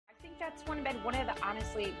that's one of the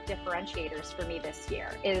honestly differentiators for me this year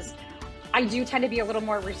is I do tend to be a little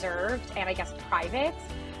more reserved and I guess private.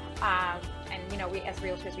 We as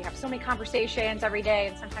realtors, we have so many conversations every day,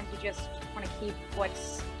 and sometimes we just want to keep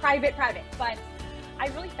what's private. But I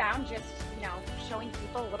really found just, showing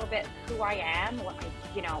people a little bit who I am, what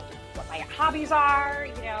my hobbies are,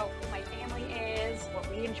 who my family is, what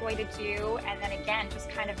we enjoy to do. And then again, just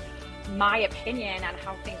kind of my opinion on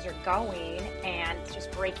how things are going and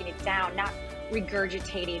just breaking it down, not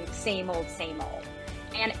regurgitating same old.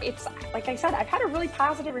 And it's, like I said, I've had a really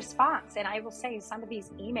positive response. And I will say some of these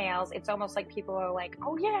emails, it's almost like people are like,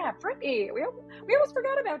 oh yeah, Brittany, we almost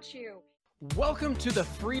forgot about you. Welcome to the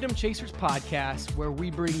Freedom Chasers podcast, where we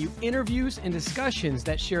bring you interviews and discussions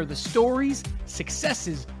that share the stories,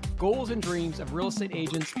 successes, goals, and dreams of real estate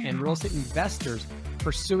agents and real estate investors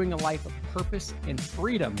pursuing a life of purpose and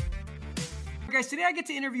freedom. Guys, today I get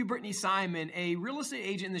to interview Brittany Simon, a real estate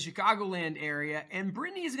agent in the Chicagoland area, and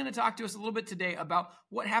Brittany is going to talk to us a little bit today about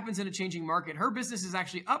what happens in a changing market. Her business is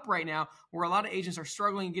actually up right now, where a lot of agents are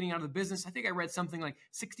struggling and getting out of the business. I think I read something like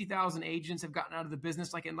 60,000 agents have gotten out of the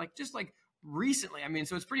business, just recently.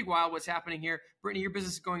 So it's pretty wild what's happening here. Brittany, your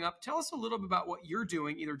business is going up. Tell us a little bit about what you're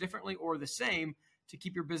doing, either differently or the same, to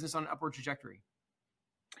keep your business on an upward trajectory.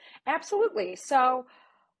 Absolutely. So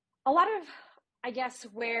a lot of, I guess,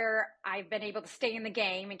 where I've been able to stay in the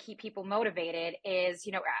game and keep people motivated is,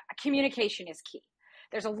 communication is key.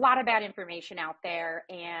 There's a lot of bad information out there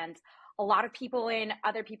and a lot of people in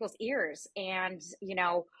other people's ears. And,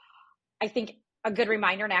 I think a good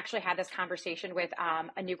reminder, and I actually had this conversation with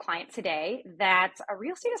a new client today, that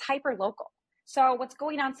real estate is hyper local. So what's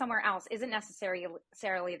going on somewhere else isn't necessarily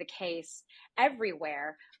the case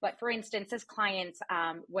everywhere. But for instance, this client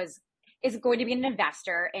is going to be an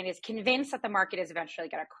investor and is convinced that the market is eventually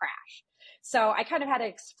going to crash. So I kind of had to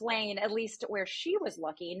explain, at least where she was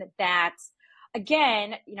looking, that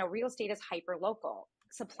again, real estate is hyper local.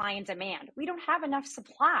 Supply and demand. We don't have enough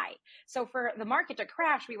supply. So for the market to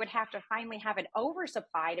crash, we would have to finally have an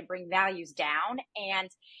oversupply to bring values down. And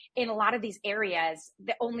in a lot of these areas,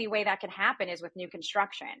 the only way that can happen is with new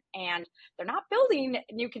construction. And they're not building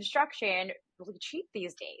new construction really cheap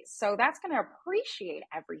these days. So that's going to appreciate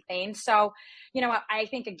everything. So, I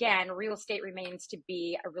think, again, real estate remains to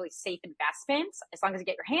be a really safe investment as long as you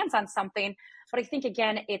get your hands on something. But I think,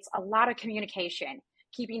 again, it's a lot of communication.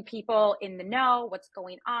 Keeping people in the know, what's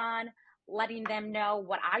going on, letting them know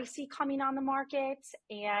what I see coming on the market,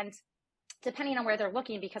 and depending on where they're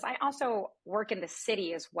looking, because I also work in the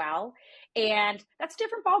city as well, and that's a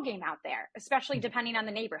different ballgame out there, especially depending on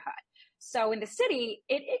the neighborhood. So in the city,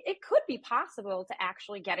 it could be possible to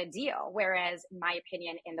actually get a deal, whereas in my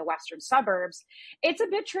opinion, in the western suburbs, it's a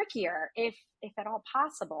bit trickier, if at all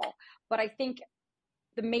possible. But I think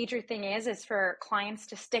the major thing is for clients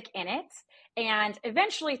to stick in it, and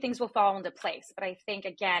eventually things will fall into place. But I think,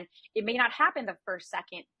 again, it may not happen the first,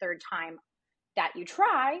 second, third time that you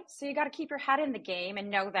try. So you got to keep your head in the game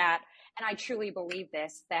and know that, and I truly believe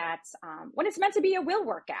this, that when it's meant to be, it will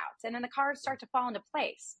work out. And then the cards start to fall into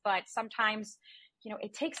place. But sometimes,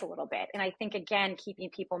 it takes a little bit. And I think, again, keeping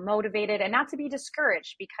people motivated and not to be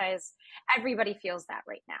discouraged, because everybody feels that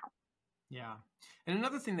right now. Yeah. And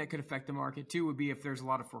another thing that could affect the market too would be if there's a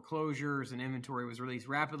lot of foreclosures and inventory was released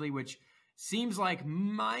rapidly, which seems like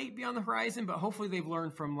might be on the horizon, but hopefully they've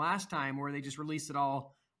learned from last time where they just released it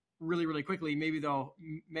all really, really quickly. Maybe they'll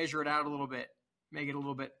measure it out a little bit, make it a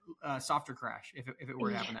little bit softer crash if it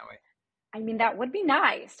were to happen that way. That would be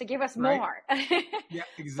nice to give us more. Yeah,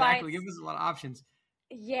 exactly. Give us a lot of options.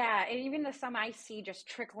 Yeah, and even the some I see just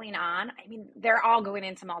trickling on, they're all going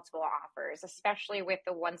into multiple offers, especially with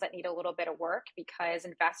the ones that need a little bit of work, because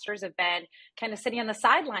investors have been kind of sitting on the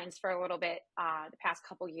sidelines for a little bit the past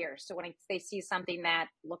couple years. So when they see something that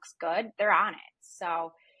looks good, they're on it.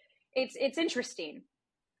 So it's interesting.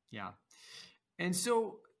 Yeah. And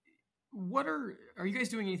so are you guys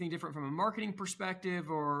doing anything different from a marketing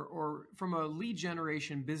perspective or from a lead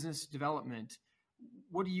generation business development?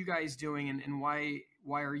 What are you guys doing, and why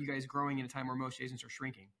are you guys growing in a time where most agents are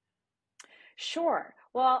shrinking? Sure.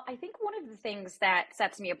 Well, I think one of the things that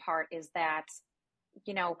sets me apart is that,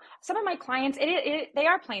 some of my clients, they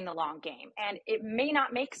are playing the long game, and it may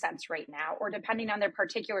not make sense right now, or depending on their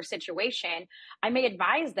particular situation, I may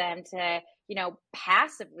advise them to,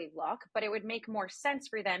 passively look, but it would make more sense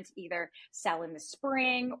for them to either sell in the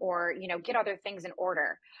spring or, get other things in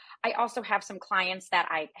order. I also have some clients that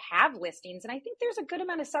I have listings, and I think there's a good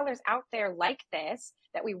amount of sellers out there like this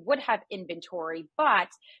that we would have inventory, but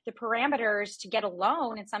the parameters to get a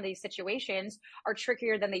loan in some of these situations are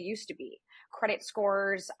trickier than they used to be. Credit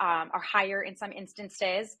scores are higher in some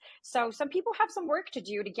instances. So some people have some work to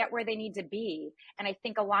do to get where they need to be. And I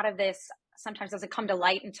think a lot of this sometimes doesn't come to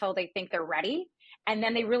light until they think they're ready. And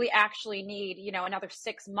then they really actually need, another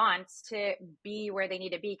 6 months to be where they need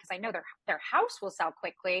to be. Because I know their house will sell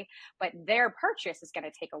quickly, but their purchase is going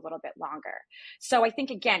to take a little bit longer. So I think,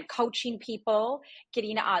 again, coaching people,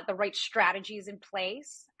 getting the right strategies in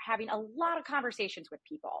place, having a lot of conversations with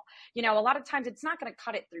people. A lot of times it's not going to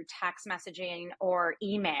cut it through text messaging or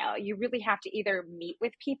email. You really have to either meet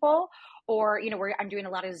with people or, where I'm doing a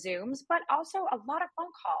lot of Zooms, but also a lot of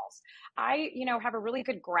phone calls. I, have a really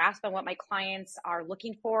good grasp on what my clients are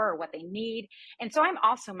looking for or what they need. And so I'm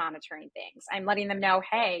also monitoring things. I'm letting them know,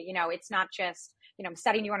 hey, it's not just, I'm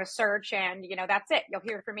setting you on a search and, that's it. You'll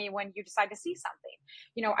hear from me when you decide to see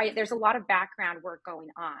something. There's a lot of background work going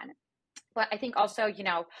on. But I think also,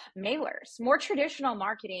 mailers, more traditional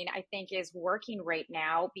marketing, I think is working right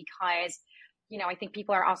now because, I think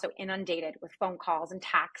people are also inundated with phone calls and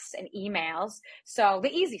texts and emails. So the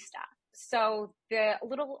easy stuff. So the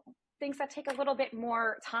little things that take a little bit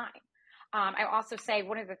more time. I also say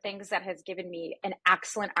one of the things that has given me an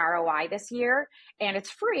excellent ROI this year, and it's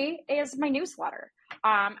free, is my newsletter.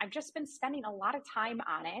 I've just been spending a lot of time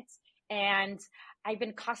on it. And I've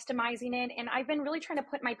been customizing it, and I've been really trying to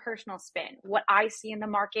put my personal spin, what I see in the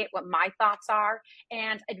market, what my thoughts are,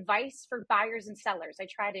 and advice for buyers and sellers. I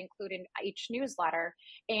try to include in each newsletter,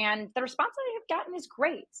 and the response that I have gotten is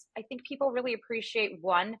great. I think people really appreciate,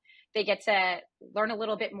 one, they get to learn a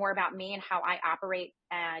little bit more about me and how I operate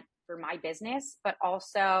for my business, but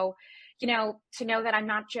also, to know that I'm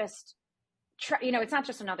not just, it's not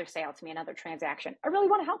just another sale to me, another transaction. I really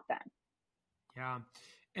want to help them. Yeah.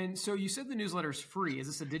 And so you said the newsletter is free. Is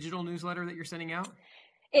this a digital newsletter that you're sending out?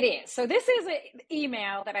 It is. So this is an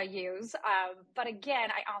email that I use. But again,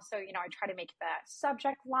 I also, I try to make the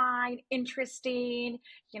subject line interesting.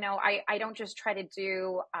 I don't just try to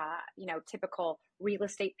do, typical real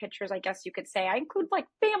estate pictures, I guess you could say. I include like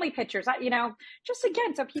family pictures, just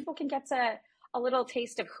again, so people can get to a little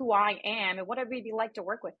taste of who I am and what it would be like to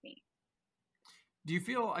work with me. Do you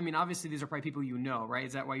feel, obviously these are probably people right?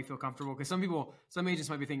 Is that why you feel comfortable? Because some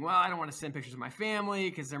agents might be thinking, well, I don't want to send pictures of my family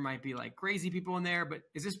because there might be like crazy people in there. But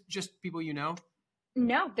is this just people you know?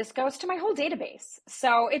 No, this goes to my whole database.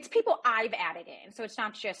 So it's people I've added in. So it's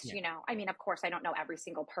not just, of course, I don't know every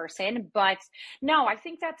single person, but no, I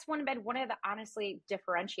think that's one of the honestly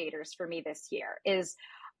differentiators for me this year is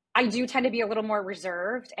I do tend to be a little more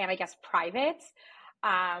reserved and I guess private.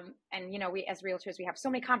 We, as realtors, we have so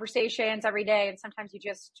many conversations every day, and sometimes you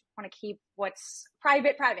just want to keep what's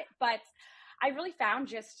private. But I really found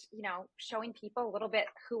just, showing people a little bit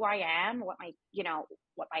who I am, what my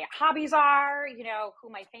hobbies are, who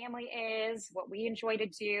my family is, what we enjoy to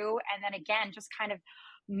do. And then again, just kind of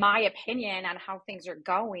my opinion on how things are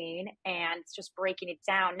going and just breaking it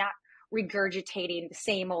down, not regurgitating the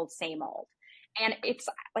same old. And it's,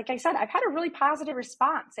 like I said, I've had a really positive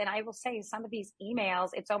response. And I will say some of these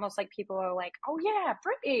emails, it's almost like people are like, oh yeah,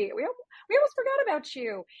 Brittany, we almost forgot about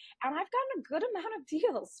you. And I've gotten a good amount of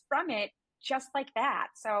deals from it just like that.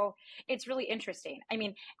 So it's really interesting.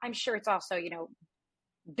 I'm sure it's also,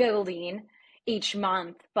 building each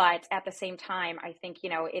month, but at the same time, I think,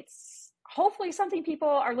 it's hopefully something people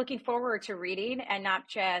are looking forward to reading and not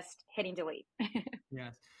just hitting delete.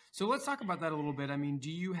 Yes. So let's talk about that a little bit.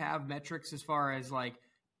 Do you have metrics as far as like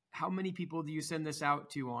how many people do you send this out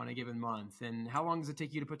to on a given month, and how long does it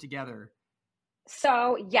take you to put together?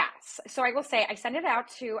 So yes. So I will say I send it out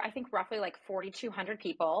to, I think roughly like 4,200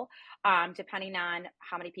 people, depending on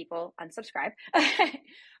how many people unsubscribe.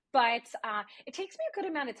 But it takes me a good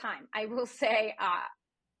amount of time. I will say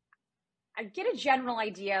I get a general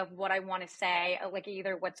idea of what I want to say, like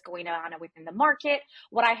either what's going on within the market,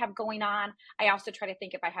 what I have going on. I also try to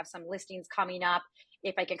think if I have some listings coming up,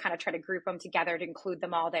 if I can kind of try to group them together to include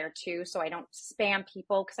them all there too, so I don't spam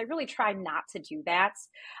people, because I really try not to do that.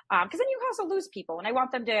 Because then you also lose people, and I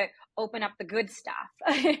want them to open up the good stuff,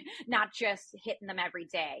 not just hitting them every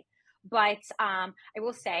day. But I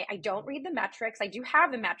will say I don't read the metrics. I do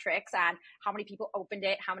have the metrics on how many people opened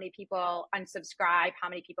it, how many people unsubscribe, how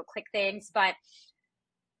many people click things. But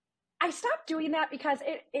I stopped doing that because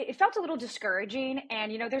it felt a little discouraging.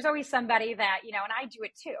 And, there's always somebody that, and I do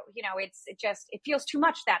it too. It feels too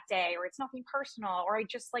much that day, or it's nothing personal, or I'm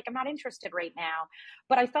not interested right now.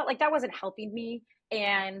 But I felt like that wasn't helping me.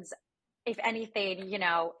 And if anything,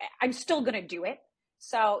 I'm still going to do it.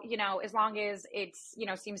 So, as long as it's,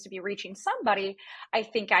 seems to be reaching somebody, I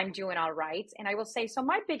think I'm doing all right. And I will say, so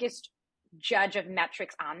my biggest judge of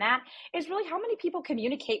metrics on that is really how many people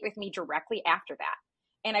communicate with me directly after that.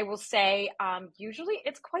 And I will say, usually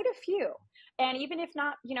it's quite a few. And even if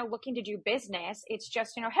not, looking to do business, it's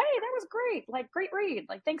just, hey, that was great. Like, great read.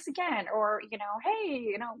 Like, thanks again. Or,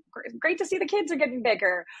 hey, great to see the kids are getting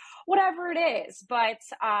bigger, whatever it is. But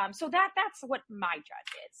so that's what my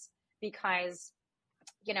judge is, because,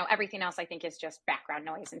 everything else I think is just background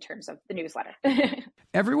noise in terms of the newsletter.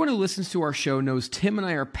 Everyone who listens to our show knows Tim and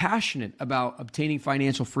I are passionate about obtaining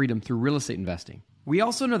financial freedom through real estate investing. We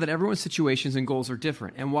also know that everyone's situations and goals are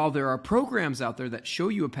different, and while there are programs out there that show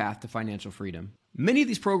you a path to financial freedom, many of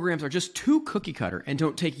these programs are just too cookie cutter and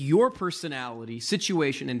don't take your personality,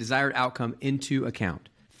 situation, and desired outcome into account.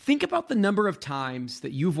 Think about the number of times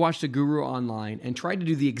that you've watched a guru online and tried to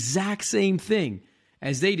do the exact same thing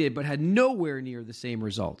as they did, but had nowhere near the same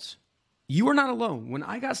results. You are not alone. When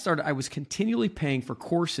I got started, I was continually paying for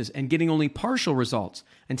courses and getting only partial results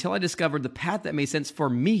until I discovered the path that made sense for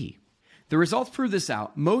me. The results prove this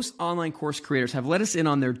out. Most online course creators have let us in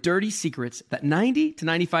on their dirty secrets that 90 to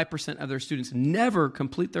 95% of their students never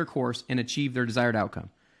complete their course and achieve their desired outcome.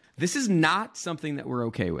 This is not something that we're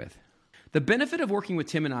okay with. The benefit of working with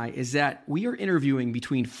Tim and I is that we are interviewing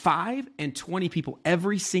between 5 and 20 people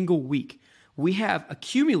every single week. We have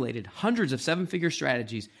accumulated hundreds of seven-figure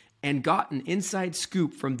strategies and gotten inside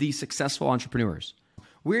scoop from these successful entrepreneurs.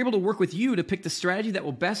 We're able to work with you to pick the strategy that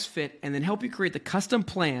will best fit and then help you create the custom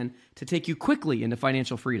plan to take you quickly into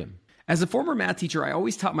financial freedom. As a former math teacher, I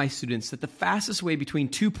always taught my students that the fastest way between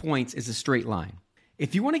 2 points is a straight line.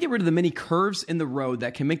 If you want to get rid of the many curves in the road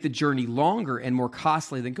that can make the journey longer and more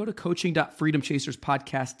costly, then go to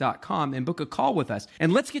coaching.freedomchaserspodcast.com and book a call with us,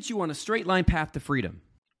 and let's get you on a straight line path to freedom.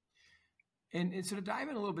 And so to dive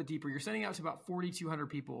in a little bit deeper, you're sending out to about 4,200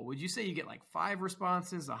 people. Would you say you get like 5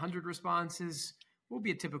 responses, 100 responses? What would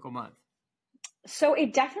be a typical month? So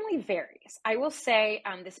it definitely varies. I will say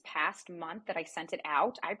this past month that I sent it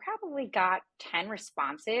out, I probably got 10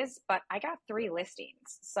 responses, but I got 3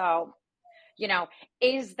 listings. So,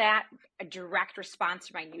 is that a direct response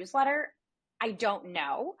to my newsletter? I don't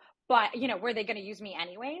know, but were they going to use me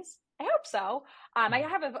anyways? I hope so. I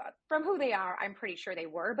have from who they are, I'm pretty sure they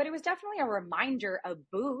were, but it was definitely a reminder, a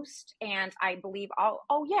boost. And I believe,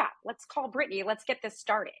 oh yeah, let's call Brittany. Let's get this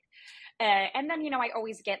started. And then, I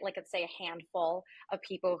always get let's say a handful of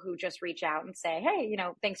people who just reach out and say, hey,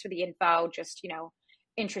 thanks for the info. Just,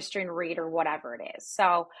 interesting read or whatever it is.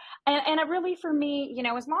 So, and it really, for me,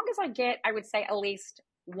 as long as I get, I would say at least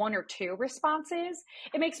 1 or 2 responses,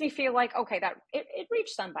 it makes me feel like, okay, that it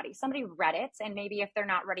reached somebody read it. And maybe if they're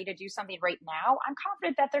not ready to do something right now, I'm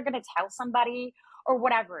confident that they're going to tell somebody or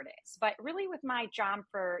whatever it is. But really with my job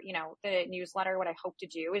for, the newsletter, what I hope to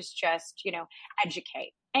do is just,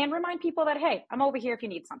 educate and remind people that, hey, I'm over here if you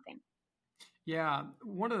need something. Yeah.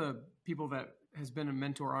 One of the people that has been a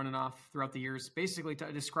mentor on and off throughout the years, basically to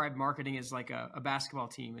describe marketing as like a basketball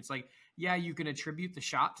team. It's like, yeah, you can attribute the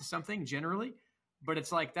shot to something generally, but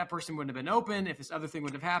it's like that person wouldn't have been open if this other thing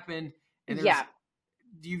would have happened. And yeah.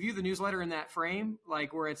 Do you view the newsletter in that frame?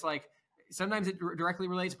 Like where it's like, sometimes it directly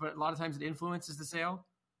relates, but a lot of times it influences the sale?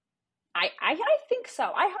 I think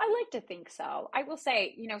so. I like to think so. I will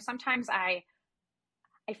say, sometimes I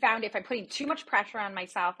found if I'm putting too much pressure on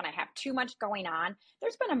myself and I have too much going on,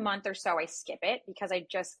 there's been a month or so I skip it because I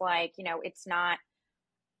just it's not,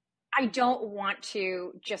 I don't want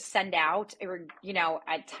to just send out a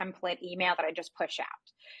template email that I just push out.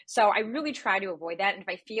 So I really try to avoid that. And if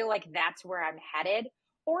I feel like that's where I'm headed,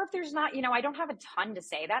 or if there's not, I don't have a ton to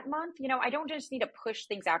say that month, I don't just need to push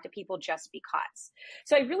things out to people just because.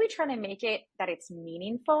 So I really try to make it that it's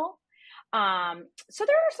meaningful. So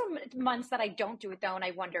there are some months that I don't do it though. And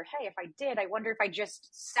I wonder, hey, if I did, I wonder if I just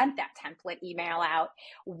sent that template email out,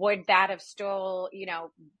 would that have still,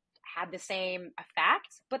 had the same effect?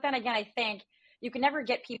 But then again, I think you can never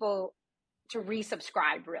get people to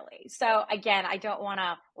resubscribe really. So again, I don't want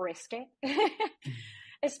to risk it,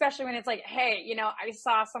 especially when it's like, hey, I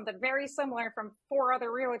saw something very similar from 4 other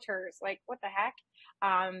realtors. Like, what the heck?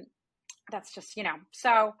 That's just, so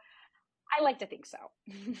I like to think so.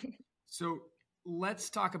 So let's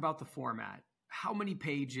talk about the format. How many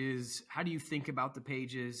pages? How do you think about the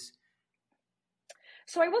pages?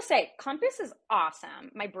 So I will say Compass is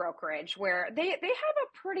awesome, my brokerage, where they have a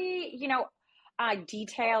pretty,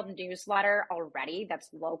 detailed newsletter already that's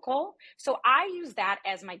local. So I use that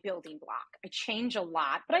as my building block. I change a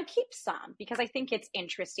lot, but I keep some because I think it's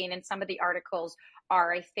interesting. And some of the articles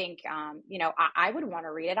are, I think, I would want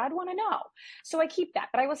to read it. I'd want to know. So I keep that.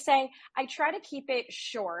 But I will say I try to keep it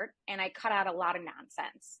short and I cut out a lot of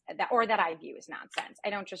nonsense that I view as nonsense. I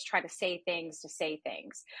don't just try to say things to say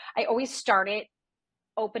things. I always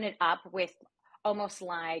open it up with almost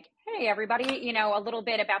like, hey, everybody, a little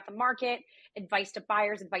bit about the market, advice to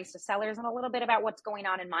buyers, advice to sellers, and a little bit about what's going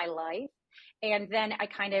on in my life. And then I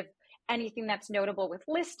kind of, anything that's notable with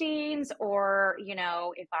listings or,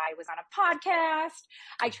 if I was on a podcast,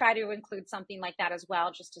 I try to include something like that as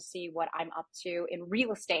well, just to see what I'm up to in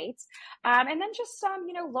real estate. And then just some,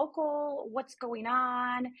 local, what's going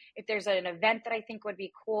on, if there's an event that I think would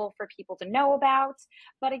be cool for people to know about.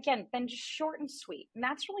 But again, then just short and sweet. And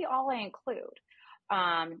that's really all I include.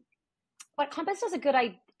 But Compass does a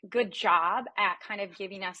good job at kind of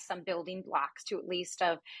giving us some building blocks to at least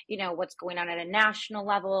of, what's going on at a national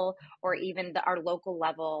level or even our local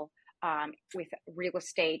level with real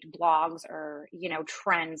estate blogs or,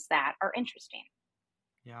 trends that are interesting.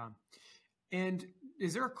 Yeah. And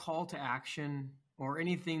is there a call to action or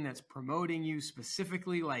anything that's promoting you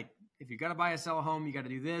specifically? Like if you got to buy or sell a home, you got to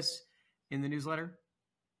do this in the newsletter?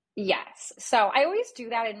 Yes. So I always do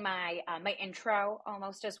that in my intro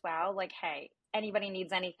almost as well. Like, hey, anybody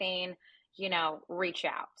needs anything, reach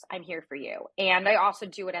out. I'm here for you. And I also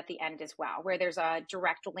do it at the end as well, where there's a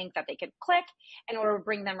direct link that they could click and it will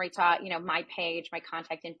bring them right to, my page, my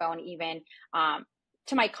contact info, and even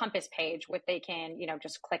to my Compass page, where they can,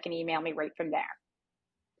 just click and email me right from there.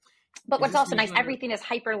 But what's also nice, everything is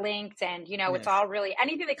hyperlinked and, It's all really,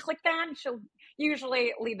 anything they clicked on, she'll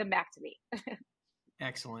usually lead them back to me.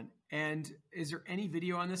 Excellent. And is there any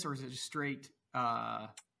video on this or is it just straight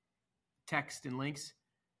text and links?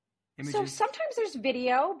 Images? So sometimes there's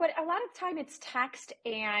video, but a lot of time it's text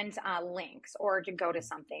and links or to go to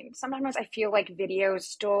something. Sometimes I feel like video is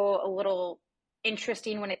still a little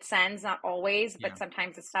interesting when it sends, not always, but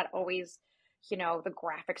sometimes it's not always, the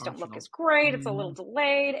graphics don't look as great. Mm-hmm. It's a little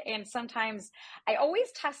delayed. And sometimes I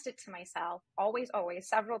always test it to myself, always,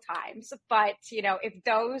 several times. But, if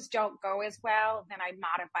those don't go as well, then I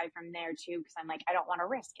modify from there too, because I'm like, I don't want to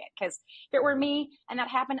risk it. Because if it were me and that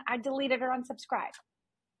happened, I'd delete it or unsubscribe.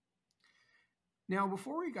 Now,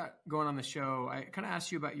 before we got going on the show, I kind of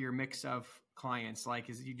asked you about your mix of clients. Like,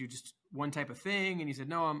 is it you do just one type of thing? And you said,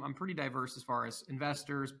 no, I'm pretty diverse as far as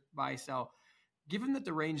investors, buy, sell. Given that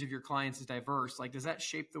the range of your clients is diverse, like, does that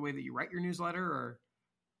shape the way that you write your newsletter or?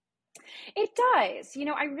 It does.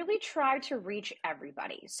 I really try to reach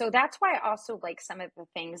everybody. So that's why I also like some of the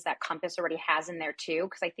things that Compass already has in there too,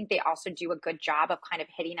 because I think they also do a good job of kind of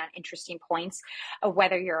hitting on interesting points of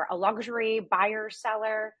whether you're a luxury buyer,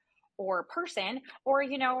 seller, or person, or,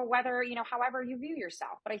 whether, however you view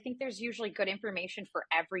yourself. But I think there's usually good information for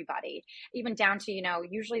everybody, even down to,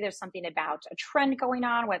 usually there's something about a trend going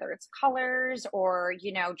on, whether it's colors or,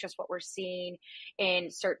 just what we're seeing in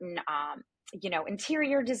certain,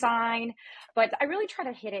 interior design. But I really try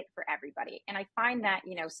to hit it for everybody. And I find that,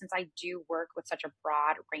 since I do work with such a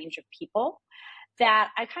broad range of people, that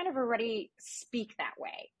I kind of already speak that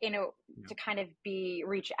way, to kind of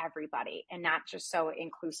reach everybody and not just so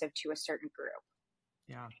inclusive to a certain group.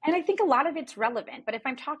 Yeah. And I think a lot of it's relevant, but if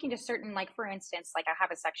I'm talking to certain, like, for instance, like I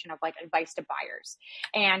have a section of like advice to buyers.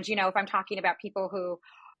 And, if I'm talking about people who,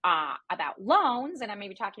 about loans and I'm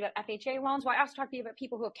maybe talking about FHA loans, well, I also talk to you about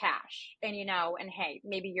people who have cash and, and hey,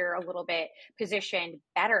 maybe you're a little bit positioned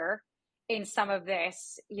better in some of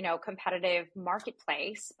this, competitive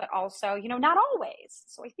marketplace, but also, not always.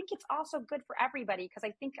 So I think it's also good for everybody because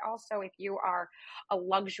I think also if you are a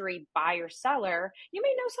luxury buyer seller, you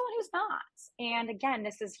may know someone who's not. And again,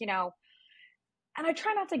 this is, and I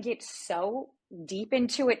try not to get so deep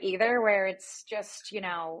into it either, where it's just,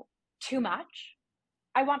 too much.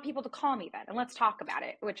 I want people to call me then and let's talk about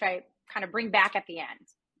it, which I kind of bring back at the end.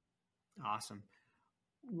 Awesome.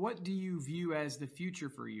 What do you view as the future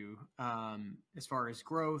for you as far as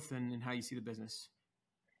growth and how you see the business?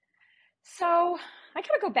 So I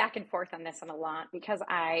kind of go back and forth on this one a lot because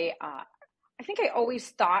I think I always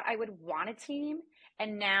thought I would want a team.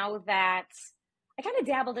 And now that I kind of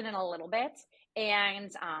dabbled in it a little bit,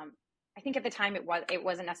 and I think at the time it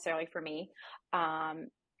wasn't necessarily for me.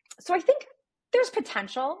 So I think there's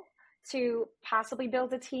potential to possibly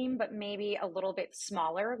build a team, but maybe a little bit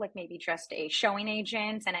smaller, like maybe just a showing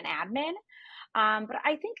agent and an admin. But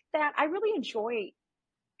I think that I really enjoy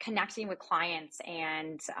connecting with clients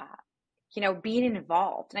and being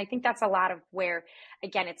involved. And I think that's a lot of where,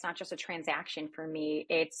 again, it's not just a transaction for me.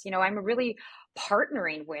 It's, I'm really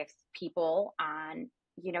partnering with people on,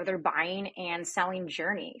 their buying and selling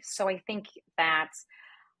journey. So I think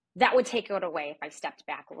that would take it away if I stepped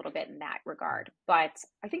back a little bit in that regard. But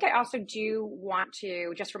I think I also do want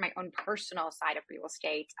to, just for my own personal side of real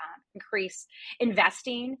estate, increase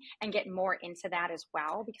investing and get more into that as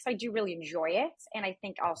well, because I do really enjoy it. And I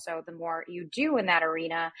think also the more you do in that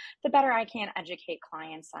arena, the better I can educate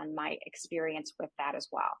clients on my experience with that as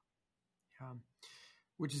well. Yeah.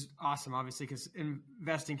 Which is awesome, obviously, because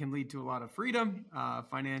investing can lead to a lot of freedom,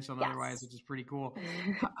 financial and otherwise, which is pretty cool.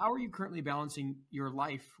 How are you currently balancing your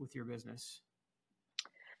life with your business?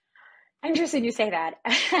 Interesting you say that.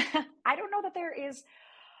 I don't know that there is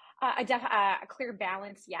a clear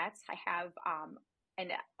balance yet. I have an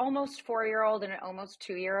almost 4-year-old and an almost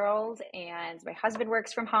 2-year-old, and my husband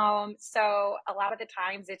works from home. So a lot of the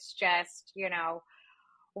times it's just,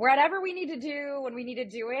 whatever we need to do when we need to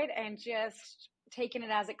do it, and just taking it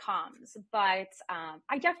as it comes. But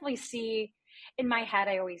I definitely see in my head,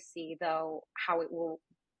 I always see though how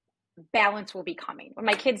balance will be coming when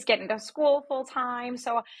my kids get into school full time.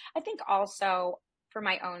 So I think also for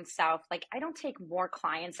my own self, like I don't take more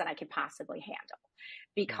clients than I could possibly handle,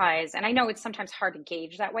 because, and I know it's sometimes hard to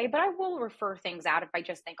gauge that way, but I will refer things out if I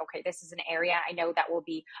just think, okay, this is an area I know that will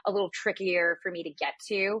be a little trickier for me to get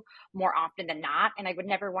to more often than not. And I would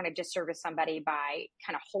never want to disservice somebody by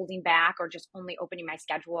kind of holding back or just only opening my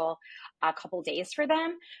schedule a couple days for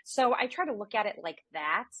them. So I try to look at it like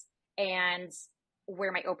that, and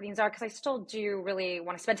where my openings are, because I still do really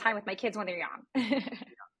want to spend time with my kids when they're young. Yeah,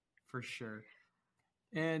 for sure.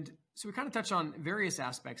 And so we kind of touch on various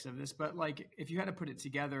aspects of this, but like if you had to put it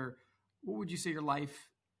together, what would you say your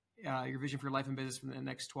vision for your life and business for the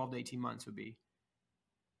next 12 to 18 months would be?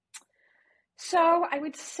 So I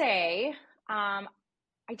would say I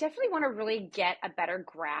definitely want to really get a better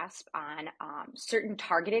grasp on certain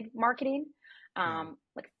targeted marketing,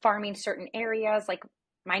 like farming certain areas, like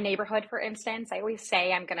my neighborhood, for instance. I always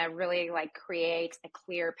say I'm going to really like create a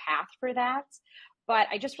clear path for that. But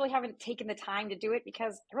I just really haven't taken the time to do it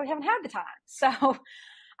because I really haven't had the time. So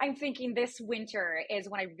I'm thinking this winter is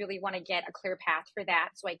when I really want to get a clear path for that,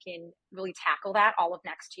 so I can really tackle that all of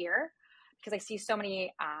next year. Because I see so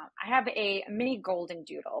many, I have a mini golden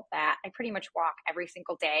doodle that I pretty much walk every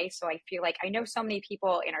single day. So I feel like I know so many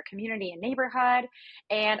people in our community and neighborhood.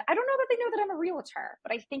 And I don't know that they know that I'm a realtor,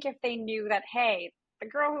 but I think if they knew that, hey, the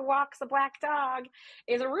girl who walks the black dog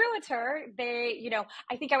is a realtor,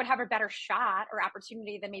 I think I would have a better shot or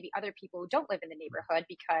opportunity than maybe other people who don't live in the neighborhood,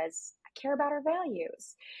 because I care about our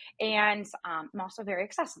values. And I'm also very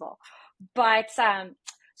accessible. But so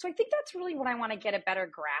I think that's really what I want to get a better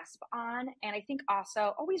grasp on. And I think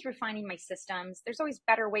also always refining my systems. There's always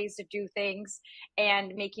better ways to do things,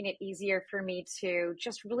 and making it easier for me to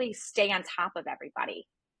just really stay on top of everybody.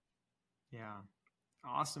 Yeah.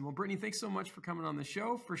 Awesome. Well, Brittany, thanks so much for coming on the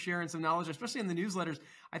show, for sharing some knowledge, especially in the newsletters.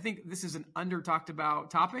 I think this is an under talked about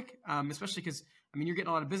topic, especially because, you're getting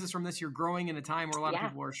a lot of business from this. You're growing in a time where a lot of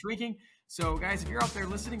people are shrinking. So guys, if you're out there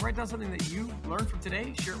listening, write down something that you learned from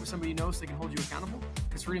today, share it with somebody you know so they can hold you accountable,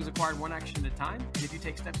 because freedom is acquired one action at a time. And if you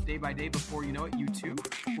take steps day by day, before you know it, you too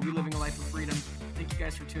will be living a life of freedom. Thank you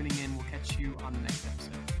guys for tuning in. We'll catch you on the next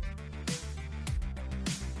episode.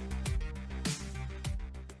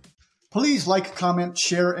 Please like, comment,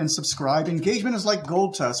 share, and subscribe. Engagement is like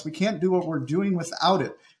gold to us. We can't do what we're doing without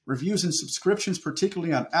it. Reviews and subscriptions,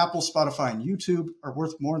 particularly on Apple, Spotify, and YouTube, are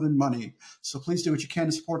worth more than money. So please do what you can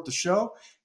to support the show.